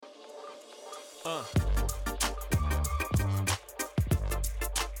Uh,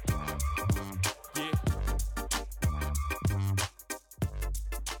 yeah.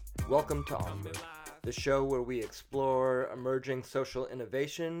 Welcome to Onwrd, the show where we explore emerging social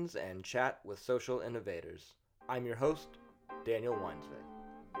innovations and chat with social innovators. I'm your host, Daniel Weinsvig.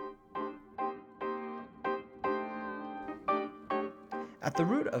 At the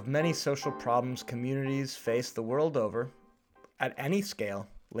root of many social problems communities face the world over, at any scale,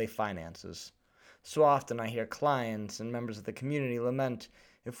 lay finances. So often I hear clients and members of the community lament,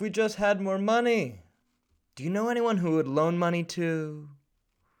 if we just had more money. Do you know anyone who would loan money to?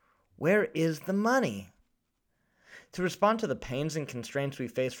 Where is the money? To respond to the pains and constraints we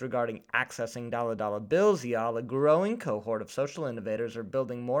face regarding accessing dollar bills, y'all, a growing cohort of social innovators are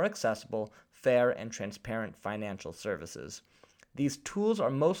building more accessible, fair, and transparent financial services. These tools are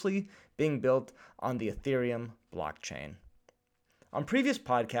mostly being built on the Ethereum blockchain. On previous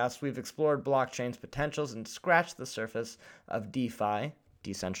podcasts, we've explored blockchain's potentials and scratched the surface of DeFi,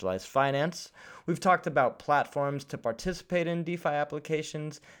 decentralized finance. We've talked about platforms to participate in DeFi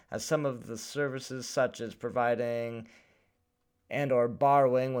applications, as some of the services such as providing and or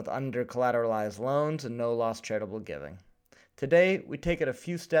borrowing with under-collateralized loans and no-loss charitable giving. Today, we take it a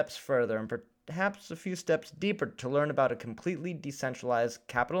few steps further and perhaps a few steps deeper to learn about a completely decentralized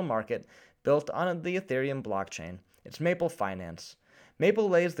capital market built on the Ethereum blockchain. It's Maple.Finance. Maple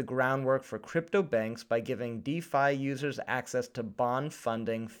lays the groundwork for crypto banks by giving DeFi users access to bond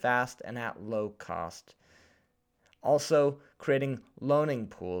funding fast and at low cost. Also, creating loaning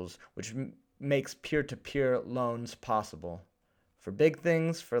pools, which makes peer-to-peer loans possible. For big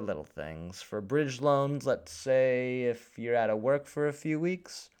things, for little things. For bridge loans, let's say if you're out of work for a few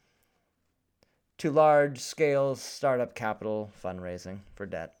weeks. To large-scale startup capital fundraising for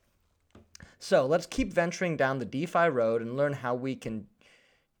debt. So let's keep venturing down the DeFi road and learn how we can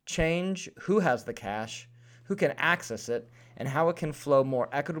change who has the cash, who can access it, and how it can flow more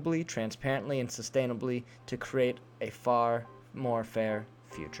equitably, transparently, and sustainably to create a far more fair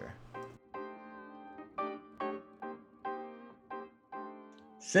future.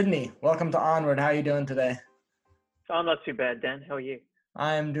 Sidney, welcome to Onwrd. How are you doing today? I'm not too bad, Dan. How are you?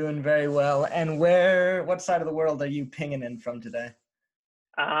 I am doing very well. And what side of the world are you pinging in from today?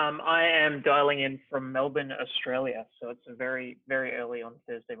 I am dialing in from Melbourne, Australia. So it's a very, very early on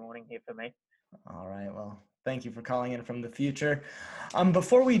Thursday morning here for me. All right. Well, thank you for calling in from the future.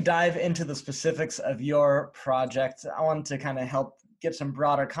 Before we dive into the specifics of your project, I want to kind of help get some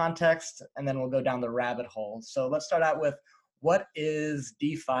broader context, and then we'll go down the rabbit hole. So let's start out with, what is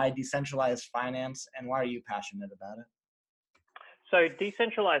DeFi, decentralized finance, and why are you passionate about it? So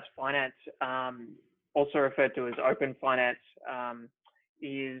decentralized finance, also referred to as open finance,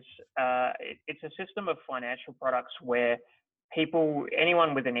 it's a system of financial products where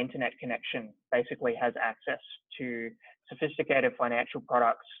anyone with an internet connection basically has access to sophisticated financial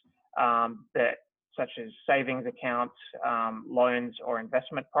products such as savings accounts, loans, or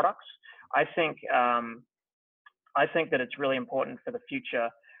investment products. I think that it's really important for the future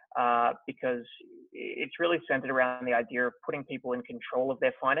because it's really centered around the idea of putting people in control of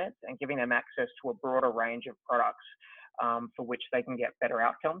their finance and giving them access to a broader range of products for which they can get better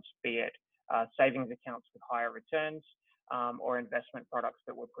outcomes, be it savings accounts with higher returns or investment products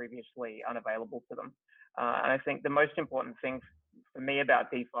that were previously unavailable to them. And I think the most important thing for me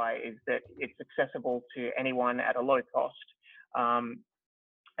about DeFi is that it's accessible to anyone at a low cost.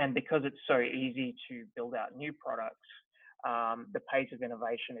 And because it's so easy to build out new products, the pace of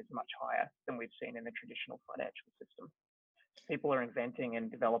innovation is much higher than we've seen in the traditional financial system. People are inventing and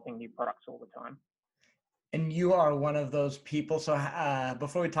developing new products all the time. And you are one of those people. So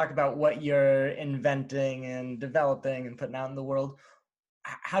before we talk about what you're inventing and developing and putting out in the world,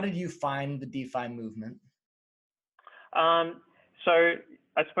 how did you find the DeFi movement? So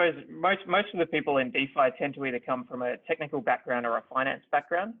I suppose most of the people in DeFi tend to either come from a technical background or a finance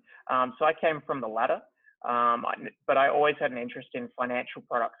background. So I came from the latter, but I always had an interest in financial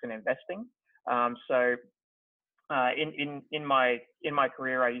products and investing. In my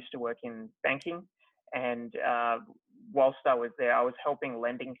career, I used to work in banking, and whilst I was there, I was helping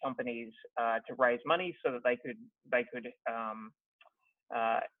lending companies to raise money so that they could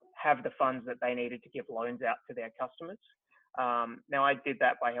have the funds that they needed to give loans out to their customers. Now I did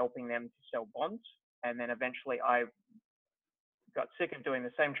that by helping them to sell bonds, and then eventually I got sick of doing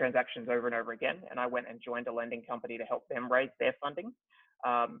the same transactions over and over again, and I went and joined a lending company to help them raise their funding.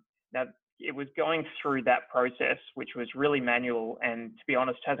 Now it was going through that process, which was really manual and, to be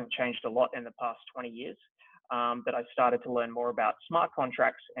honest, hasn't changed a lot in the past 20 years, that I started to learn more about smart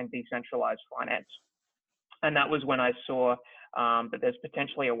contracts and decentralized finance. And that was when I saw but there's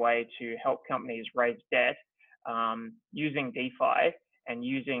potentially a way to help companies raise debt using DeFi and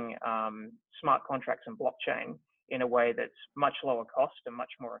using smart contracts and blockchain in a way that's much lower cost and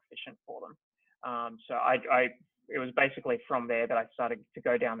much more efficient for them. So it was basically from there that I started to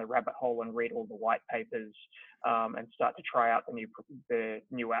go down the rabbit hole and read all the white papers and start to try out the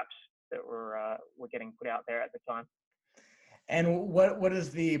new apps that were getting put out there at the time. And what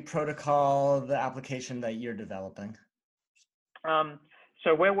is the protocol, the application that you're developing?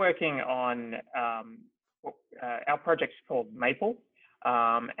 So we're working on our project's called Maple,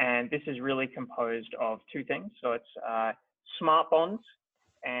 and this is really composed of two things. So it's smart bonds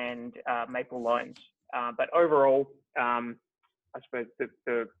and Maple loans. But overall, I suppose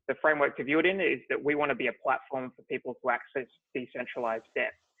the framework to view it in is that we want to be a platform for people to access decentralized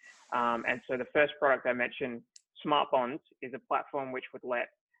debt. And so the first product I mentioned, Smart Bonds, is a platform which would let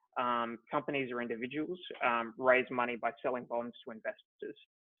companies or individuals raise money by selling bonds to investors.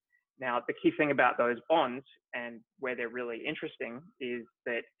 Now, the key thing about those bonds and where they're really interesting is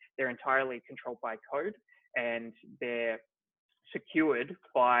that they're entirely controlled by code and they're secured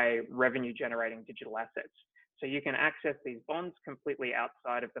by revenue generating digital assets. So you can access these bonds completely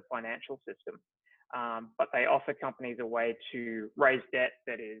outside of the financial system, but they offer companies a way to raise debt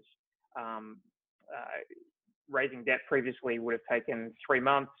that is raising debt previously would have taken 3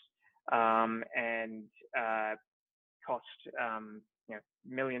 months and cost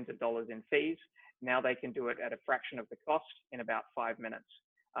millions of dollars in fees. Now they can do it at a fraction of the cost in about 5 minutes,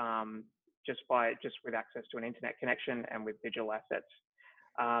 just with access to an internet connection and with digital assets.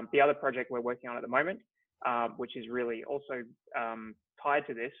 The other project we're working on at the moment, which is really also tied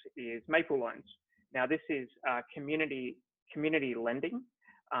to this, is Maple loans. Now this is community lending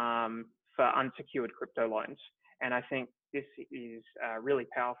for unsecured crypto loans, and I think this is really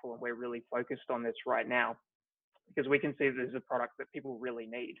powerful, and we're really focused on this right now because we can see this is a product that people really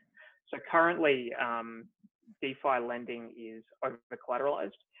need. So currently, DeFi lending is over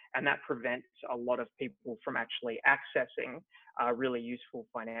collateralized, and that prevents a lot of people from actually accessing a really useful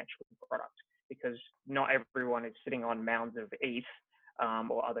financial product because not everyone is sitting on mounds of ETH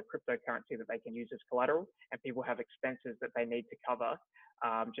or other cryptocurrency that they can use as collateral, and people have expenses that they need to cover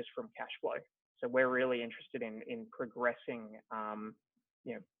just from cash flow. So we're really interested in progressing,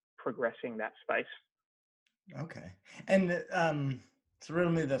 progressing that space. Okay, and so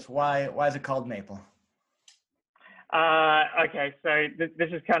riddle me this: why is it called Maple? Okay, so this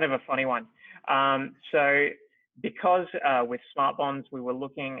is kind of a funny one. So because with smart bonds, we were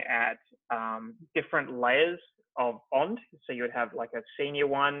looking at different layers of bond. So you would have like a senior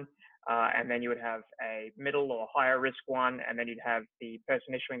one, and then you would have a middle or higher risk one, and then you'd have the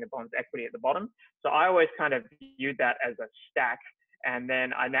person issuing the bonds equity at the bottom. So I always kind of viewed that as a stack. And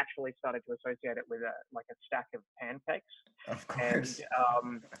then I naturally started to associate it with a stack of pancakes. Of course.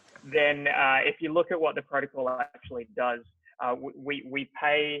 And then if you look at what the protocol actually does, we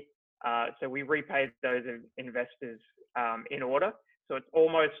pay, so we repay those investors in order. So it's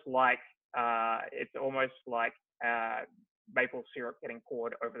almost like maple syrup getting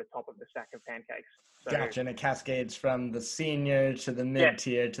poured over the top of the stack of pancakes. So, gotcha, and it cascades from the senior to the mid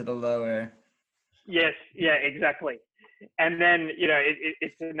tier to the lower. Yes, yeah, exactly. And then,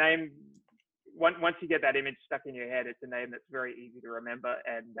 it's a name, once you get that image stuck in your head, it's a name that's very easy to remember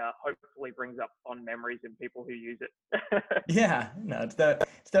and hopefully brings up fond memories in people who use it. Yeah, no, it's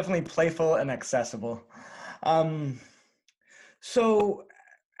definitely playful and accessible. So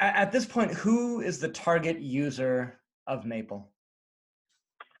at this point, who is the target user of Maple?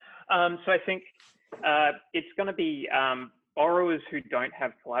 So I think it's going to be borrowers who don't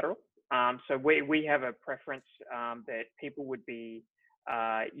have collateral. So we have a preference that people would be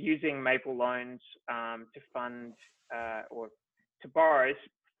using Maple loans to fund or to borrow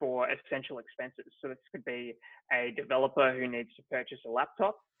for essential expenses. So this could be a developer who needs to purchase a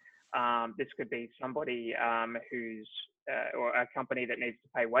laptop. This could be somebody who's or a company that needs to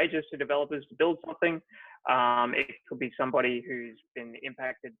pay wages to developers to build something. It could be somebody who's been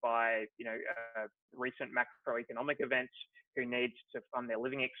impacted by recent macroeconomic events who needs to fund their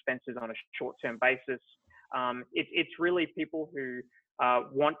living expenses on a short-term basis. It's really people who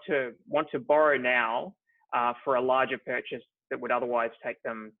want to borrow now for a larger purchase that would otherwise take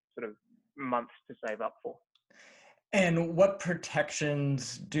them sort of months to save up for. And what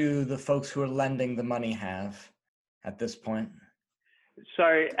protections do the folks who are lending the money have at this point?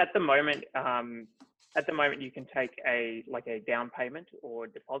 So at the moment you can take a down payment or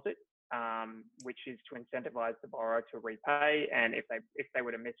deposit, which is to incentivize the borrower to repay. And if they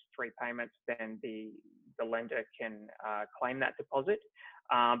were to miss 3 payments, then the lender can claim that deposit.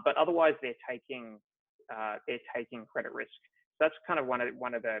 But otherwise, they're taking credit risk. that's kind of one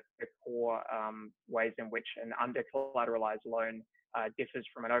of the core ways in which an under collateralized loan differs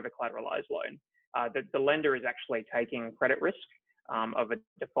from an over collateralized loan. The lender is actually taking credit risk of a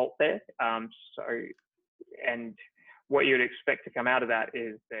default there. So, and what you'd expect to come out of that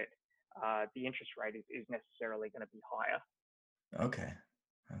is that the interest rate is necessarily going to be higher. Okay.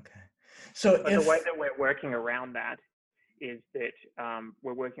 So but the way that we're working around that is that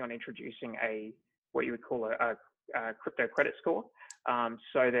we're working on introducing what you would call a crypto credit score,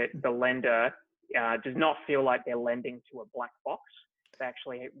 so that the lender does not feel like they're lending to a black box. They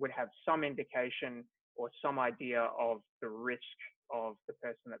actually would have some indication or some idea of the risk of the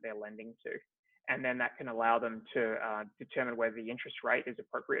person that they're lending to. And then that can allow them to determine whether the interest rate is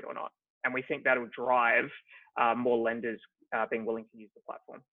appropriate or not. And we think that'll drive more lenders being willing to use the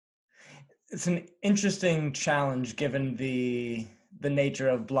platform. It's an interesting challenge given the nature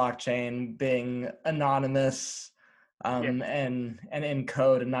of blockchain being anonymous and in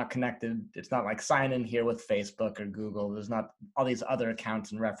code and not connected. It's not like sign in here with Facebook or Google. There's not all these other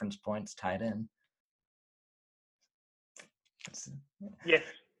accounts and reference points tied in. Yes.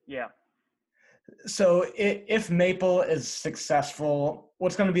 Yeah. So if Maple is successful,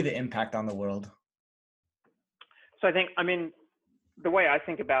 what's going to be the impact on the world? So I mean, the way I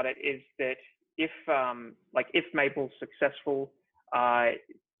think about it is that if Maple's successful,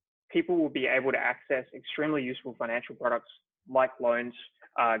 people will be able to access extremely useful financial products like loans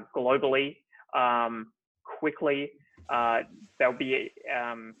globally, quickly. There'll be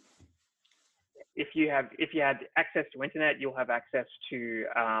if you had access to internet, you'll have access to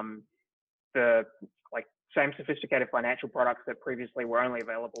the same sophisticated financial products that previously were only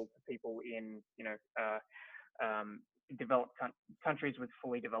available to people in developed countries with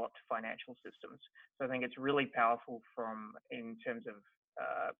fully developed financial systems. So I think it's really powerful in terms of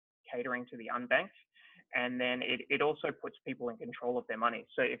catering to the unbanked. And then it also puts people in control of their money.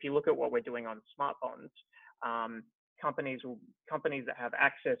 So if you look at what we're doing on smartphones, companies that have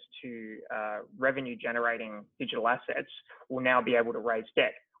access to revenue generating digital assets will now be able to raise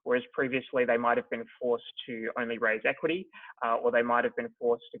debt. Whereas previously they might have been forced to only raise equity, or they might have been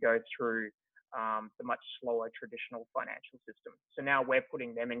forced to go through the much slower traditional financial system. So now we're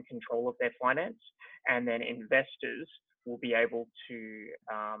putting them in control of their finance, and then investors will be able to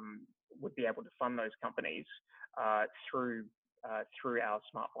fund those companies through our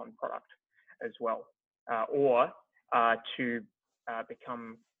smartphone product as well, or to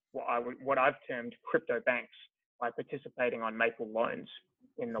become what I've termed crypto banks by participating on Maple loans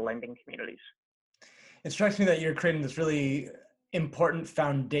in the lending communities. It strikes me that you're creating this really important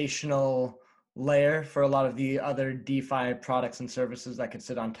foundational layer for a lot of the other DeFi products and services that could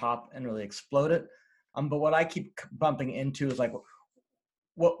sit on top and really explode it. But what I keep bumping into is like,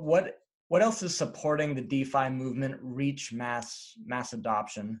 what else is supporting the DeFi movement reach mass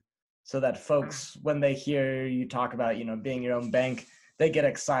adoption, so that folks, when they hear you talk about, being your own bank, they get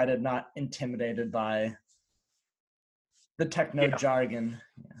excited, not intimidated by the techno jargon.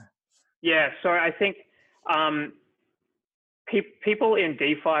 Yeah. So I think people in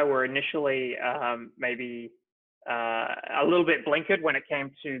DeFi were initially maybe a little bit blinkered when it came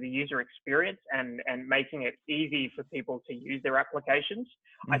to the user experience and making it easy for people to use their applications.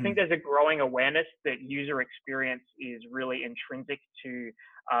 Mm-hmm. I think there's a growing awareness that user experience is really intrinsic to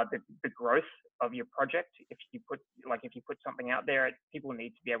the growth of your project. If you put something out there, people need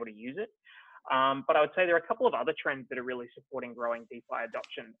to be able to use it. But I would say there are a couple of other trends that are really supporting growing DeFi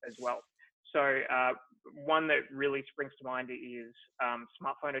adoption as well. So one that really springs to mind is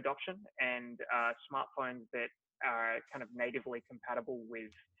smartphone adoption and smartphones that are kind of natively compatible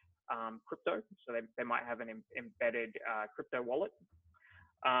with crypto. So they might have an embedded crypto wallet.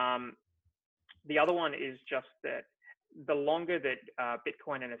 The other one is just that the longer that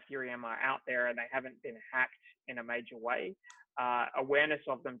Bitcoin and Ethereum are out there and they haven't been hacked in a major way, awareness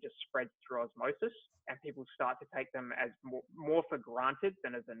of them just spreads through osmosis, and people start to take them as more for granted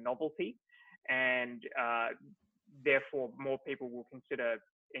than as a novelty. And therefore, more people will consider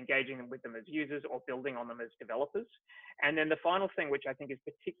engaging with them as users or building on them as developers. And then the final thing, which I think is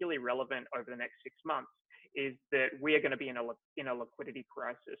particularly relevant over the next 6 months, is that we are going to be in a liquidity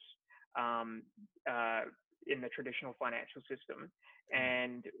crisis in the traditional financial system.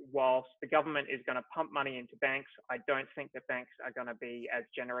 And whilst the government is going to pump money into banks, I don't think that banks are going to be as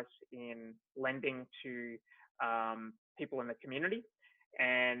generous in lending to people in the community.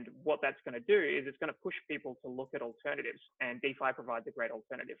 And what that's going to do is it's going to push people to look at alternatives, and DeFi provides a great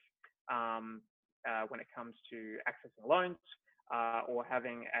alternative when it comes to accessing loans or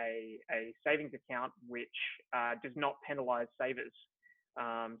having a savings account which does not penalize savers.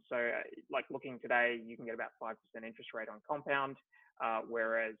 Like looking today, you can get about 5% interest rate on compound,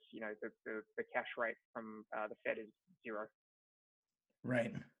 whereas the cash rate from the Fed is 0.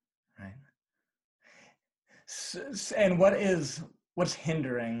 Right. Right. And what's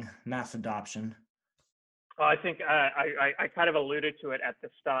hindering mass adoption? I think I kind of alluded to it at the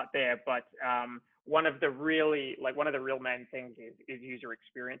start there, but one of the real main things is user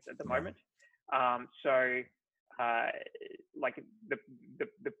experience at the moment. So like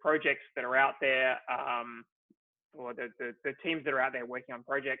the projects that are out there, or the teams that are out there working on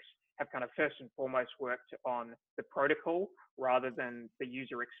projects have kind of first and foremost worked on the protocol rather than the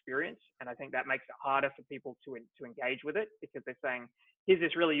user experience. And I think that makes it harder for people to engage with it, because they're saying, here's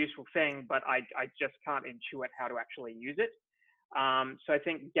this really useful thing, but I just can't intuit how to actually use it. So I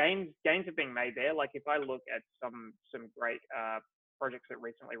think gains are being made there. Like if I look at some great projects that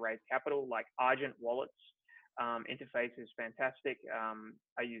recently raised capital, like Argent Wallets interface is fantastic.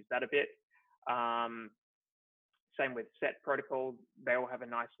 I use that a bit. Same with Set Protocol. They all have a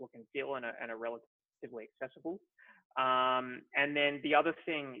nice look and feel and are relatively accessible. And then the other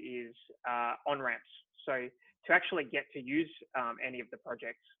thing is on-ramps. So to actually get to use any of the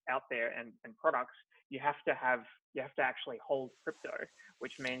projects out there and products, you have to actually hold crypto,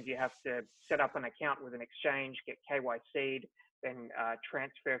 which means you have to set up an account with an exchange, get KYC'd, then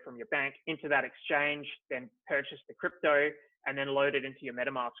transfer from your bank into that exchange, then purchase the crypto, and then load it into your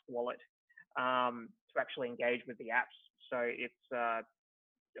MetaMask wallet to actually engage with the apps. So it's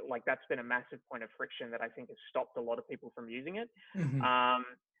like that's been a massive point of friction that I think has stopped a lot of people from using it. Mm-hmm.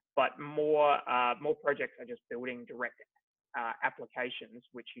 But more projects are just building direct applications,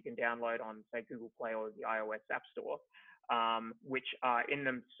 which you can download on, say, Google Play or the iOS App Store, which are in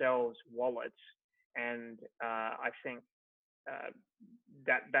themselves wallets. And I think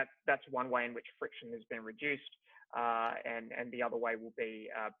that's one way in which friction has been reduced. And the other way will be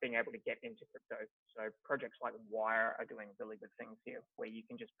being able to get into crypto. So projects like Wire are doing really good things here, where you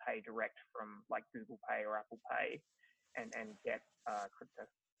can just pay direct from like Google Pay or Apple Pay and get crypto.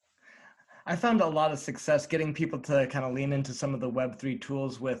 I found a lot of success getting people to kind of lean into some of the Web3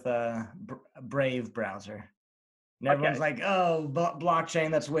 tools with Brave browser. And everyone's like, oh, blockchain,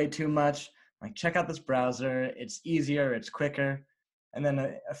 that's way too much. Like, check out this browser. It's easier, it's quicker. And then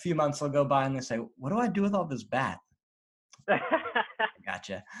a few months will go by and they say, what do I do with all this BAT?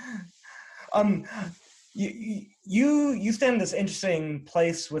 Gotcha. You stand in this interesting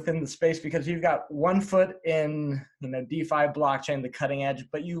place within the space because you've got one foot in DeFi blockchain, the cutting edge,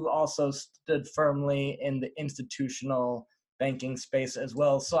 but you also stood firmly in the institutional banking space as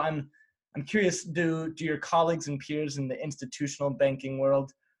well. So I'm curious, do your colleagues and peers in the institutional banking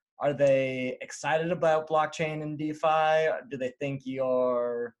world, are they excited about blockchain and DeFi? Do they think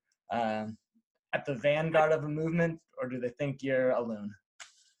you're at the vanguard of a movement, or do they think you're a loon?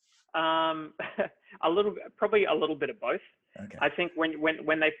 Probably a little bit of both. Okay. I think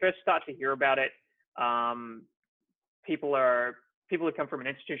when they first start to hear about it, people who come from an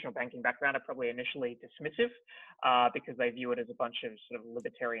institutional banking background are probably initially dismissive because they view it as a bunch of sort of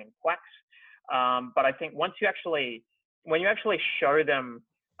libertarian quacks. But I think when you actually show them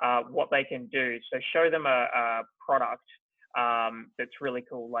what they can do, so show them a product that's really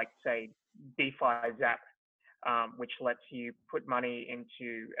cool, like say DeFi Zap, which lets you put money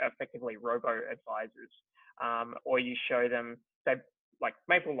into effectively robo-advisors, or you show them, say, like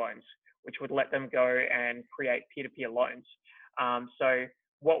Maple loans, which would let them go and create peer-to-peer loans. So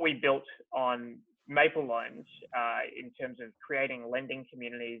what we built on Maple loans in terms of creating lending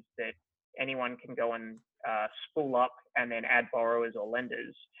communities that anyone can go and spool up and then add borrowers or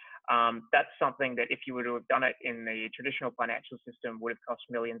lenders, that's something that if you were to have done it in the traditional financial system would have cost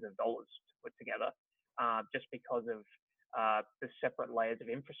millions of dollars to put together. Just because of the separate layers of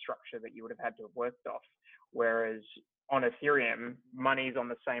infrastructure that you would have had to have worked off. Whereas on Ethereum, money's on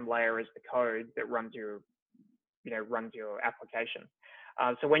the same layer as the code that runs your application.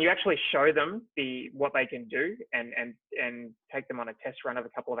 So when you actually show them what they can do and take them on a test run of a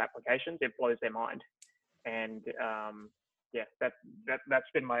couple of applications, it blows their mind. And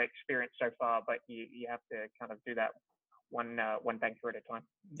that's been my experience so far. But you have to kind of do that one banker at a time.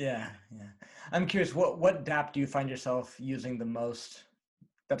 Yeah. I'm curious, what dApp do you find yourself using the most?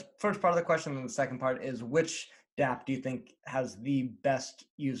 That's the first part of the question. And the second part is, which dApp do you think has the best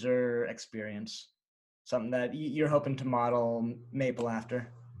user experience? Something that you're hoping to model Maple after?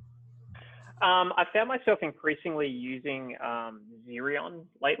 I found myself increasingly using Zerion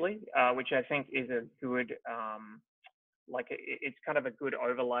lately, which I think is a good, it's kind of a good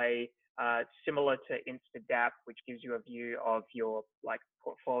overlay. Similar to InstaDApp, which gives you a view of your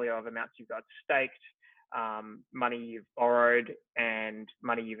portfolio of amounts you've got staked. money you've borrowed and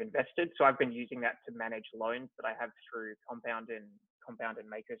money you've invested. So I've been using that to manage loans that I have through Compound and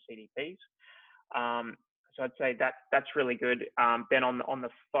Maker CDPs. So I'd say that's really good. Then on the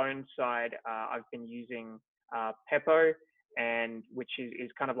phone side, I've been using Peppo, and which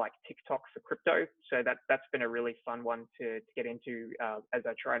is kind of like TikTok for crypto. So that's been a really fun one to get into as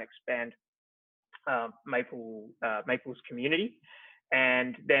I try and expand Maple's community.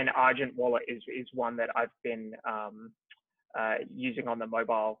 And then Argent Wallet is one that I've been using on the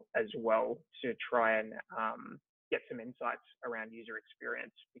mobile as well to try and get some insights around user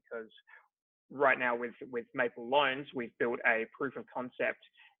experience, because right now with Maple Loans, we've built a proof of concept,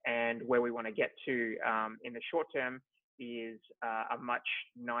 and where we want to get to in the short term is a much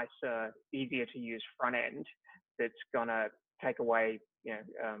nicer, easier to use front end that's gonna take away,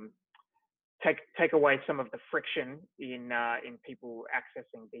 take away some of the friction in people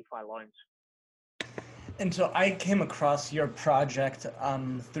accessing DeFi loans. And so I came across your project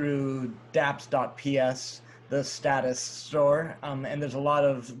through dapps.ps, the status store, and there's a lot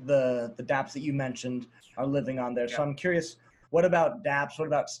of the dapps that you mentioned are living on there. So I'm curious, what about dapps, what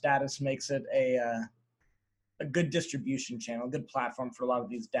about status makes it a good distribution channel, a good platform for a lot of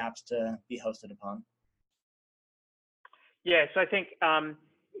these dapps to be hosted upon? Yeah, so I think I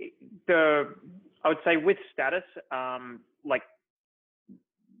would say with status, like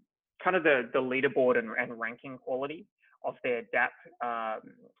kind of the leaderboard and ranking quality of their DApp,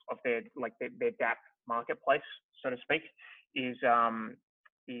 of their DApp marketplace, so to speak, is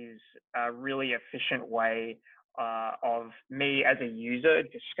a really efficient way of me as a user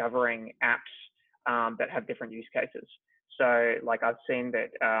discovering apps that have different use cases. So like I've seen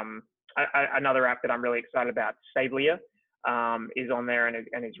that another app that I'm really excited about, Sablia, is on there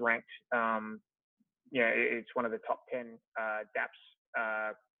and is ranked. It's one of the top 10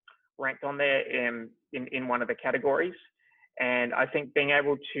 dApps ranked on there in one of the categories. And I think being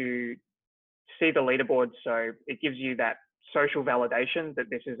able to see the leaderboard, so it gives you that social validation that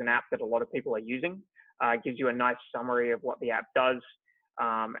this is an app that a lot of people are using. It gives you a nice summary of what the app does.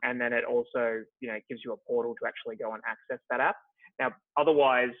 And then it also, gives you a portal to actually go and access that app. Now,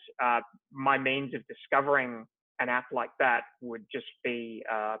 otherwise, my means of discovering an app like that would just be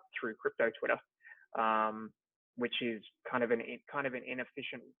through crypto Twitter, which is kind of an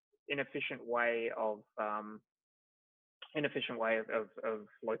inefficient way of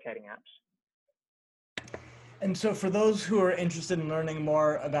locating apps. And so for those who are interested in learning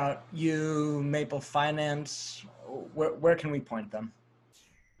more about you, Maple.Finance, where can we point them?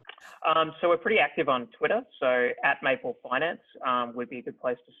 So we're pretty active on Twitter. So at Maple.Finance would be a good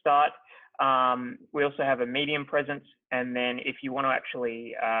place to start. We also have a Medium presence. And then if you want to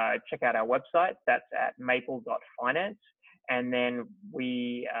actually check out our website, that's at Maple.Finance. And then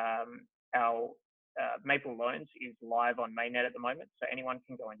our Maple Loans is live on mainnet at the moment. So anyone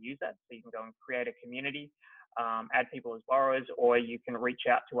can go and use that. So you can go and create a community, add people as borrowers, or you can reach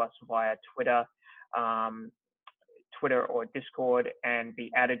out to us via Twitter, or Discord, and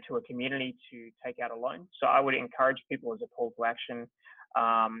be added to a community to take out a loan. So I would encourage people as a call to action.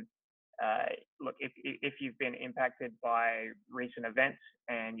 Look, if you've been impacted by recent events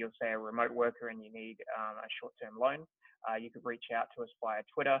and you're, say, a remote worker and you need a short-term loan, you could reach out to us via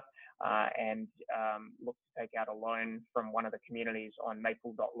Twitter and look to take out a loan from one of the communities on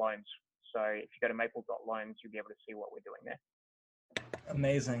Maple.Loans. So if you go to Maple.Loans, you'll be able to see what we're doing there.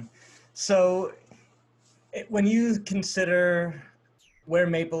 Amazing. So when you consider where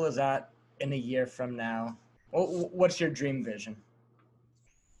Maple is at in a year from now, what's your dream vision?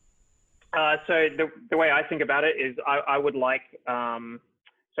 So the way I think about it is I would like,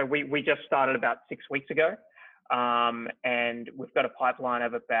 so we just started about 6 weeks ago, and we've got a pipeline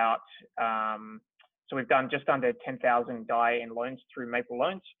of about, so we've done just under 10,000 DAI in loans through Maple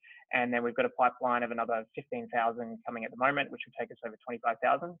Loans. And then we've got a pipeline of another 15,000 coming at the moment, which would take us over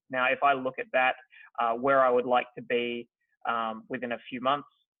 25,000. Now, if I look at that, where I would like to be within a few months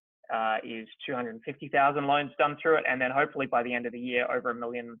is 250,000 loans done through it. And then hopefully by the end of the year, over $1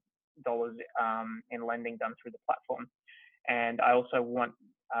 million in lending done through the platform. And I also want,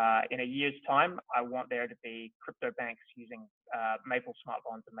 in a year's time, I want there to be crypto banks using Maple Smart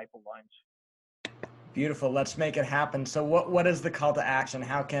Bonds and Maple Loans. Beautiful. Let's make it happen. So what is the call to action?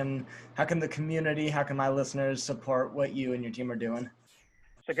 How can the community, how can my listeners support what you and your team are doing?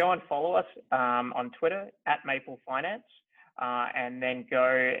 So go and follow us on Twitter at Maple.Finance, and then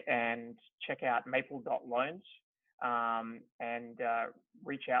go and check out Maple.Loans and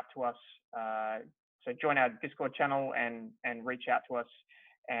reach out to us. So join our Discord channel and reach out to us,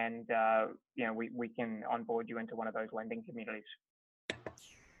 and we can onboard you into one of those lending communities.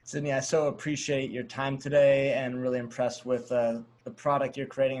 Sidney, I so appreciate your time today and really impressed with the product you're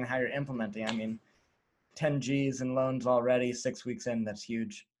creating and how you're implementing. I mean, 10 G's in loans already, 6 weeks in, that's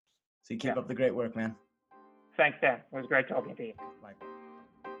huge. So you keep up the great work, man. Thanks, Dan. It was great talking to you. Bye.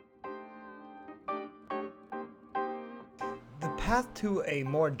 The path to a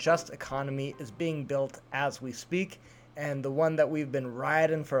more just economy is being built as we speak, and the one that we've been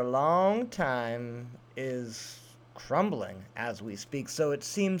riding for a long time is crumbling as we speak. So it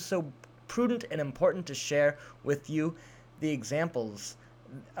seems so prudent and important to share with you the examples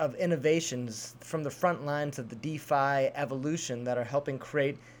of innovations from the front lines of the DeFi evolution that are helping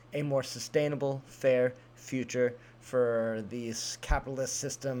create a more sustainable, fair future for this capitalist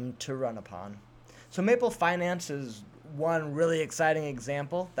system to run upon. So Maple.Finance is one really exciting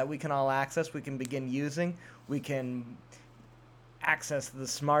example that we can all access, we can begin using. We can access the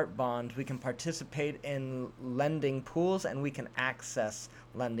smart bond, we can participate in lending pools, and we can access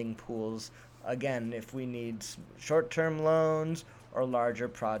lending pools again if we need short-term loans or larger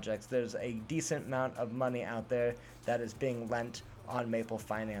projects. There's a decent amount of money out there that is being lent on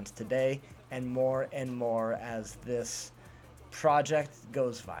Maple.Finance today, and more as this project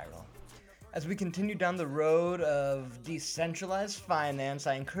goes viral. As we continue down the road of decentralized finance,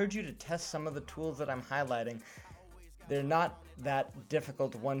 I encourage you to test some of the tools that I'm highlighting. They're not that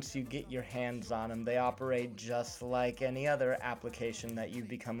difficult once you get your hands on them. They operate just like any other application that you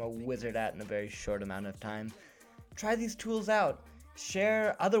become a wizard at in a very short amount of time. Try these tools out.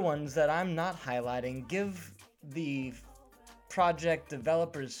 Share other ones that I'm not highlighting. Give the project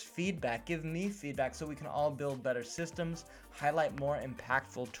developers feedback. Give me feedback so we can all build better systems, highlight more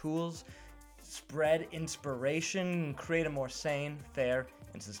impactful tools, spread inspiration, and create a more sane, fair,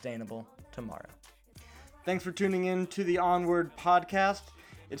 and sustainable tomorrow. Thanks for tuning in to the Onwrd podcast.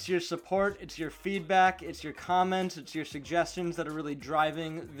 It's your support, it's your feedback, it's your comments, it's your suggestions that are really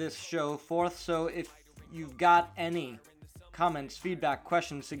driving this show forth. So if you've got any comments, feedback,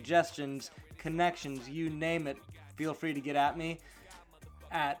 questions, suggestions, connections, you name it, feel free to get at me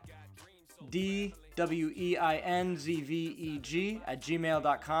at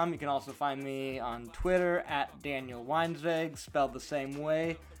dweinzveg@gmail.com. You can also find me on Twitter at Daniel Weinsweg, spelled the same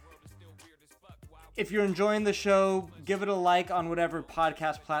way. If you're enjoying the show, give it a like on whatever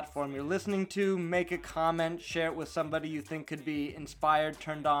podcast platform you're listening to. Make a comment, share it with somebody you think could be inspired,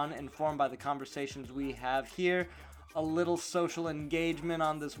 turned on, informed by the conversations we have here. A little social engagement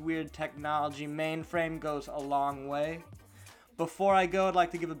on this weird technology mainframe goes a long way. Before I go, I'd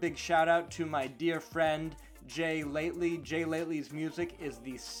like to give a big shout out to my dear friend, Jay Lately. Jay Lately's music is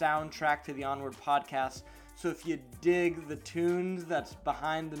the soundtrack to the Onwrd podcast. So if you dig the tunes that's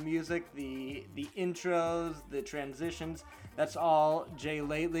behind the music, the intros, the transitions, that's all Jay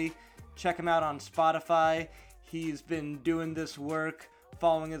Lately. Check him out on Spotify. He's been doing this work,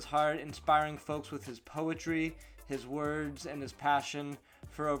 following his heart, inspiring folks with his poetry, his words, and his passion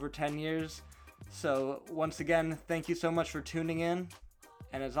for over 10 years. So once again, thank you so much for tuning in.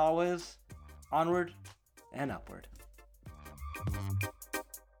 And as always, onward and upward.